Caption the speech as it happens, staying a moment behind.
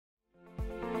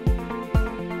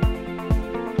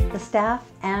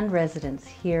staff and residents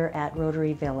here at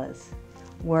Rotary Villas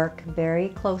work very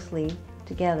closely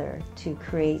together to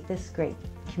create this great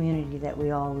community that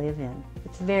we all live in.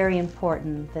 It's very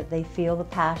important that they feel the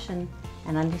passion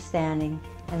and understanding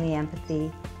and the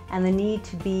empathy and the need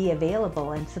to be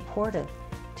available and supportive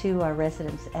to our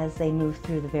residents as they move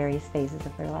through the various phases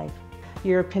of their life.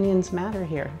 Your opinions matter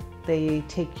here. They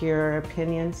take your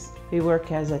opinions. We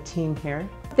work as a team here.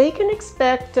 They can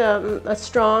expect a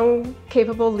strong,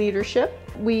 capable leadership.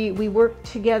 We work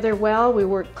together well, we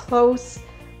work close,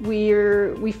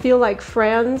 we feel like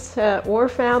friends or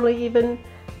family even.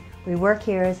 We work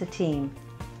here as a team.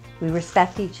 We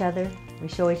respect each other, we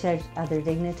show each other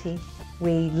dignity,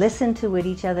 we listen to what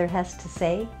each other has to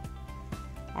say,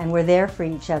 and we're there for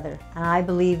each other. And I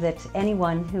believe that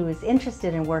anyone who is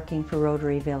interested in working for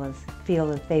Rotary Villas feel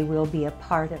that they will be a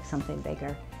part of something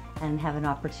bigger and have an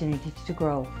opportunity to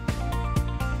grow.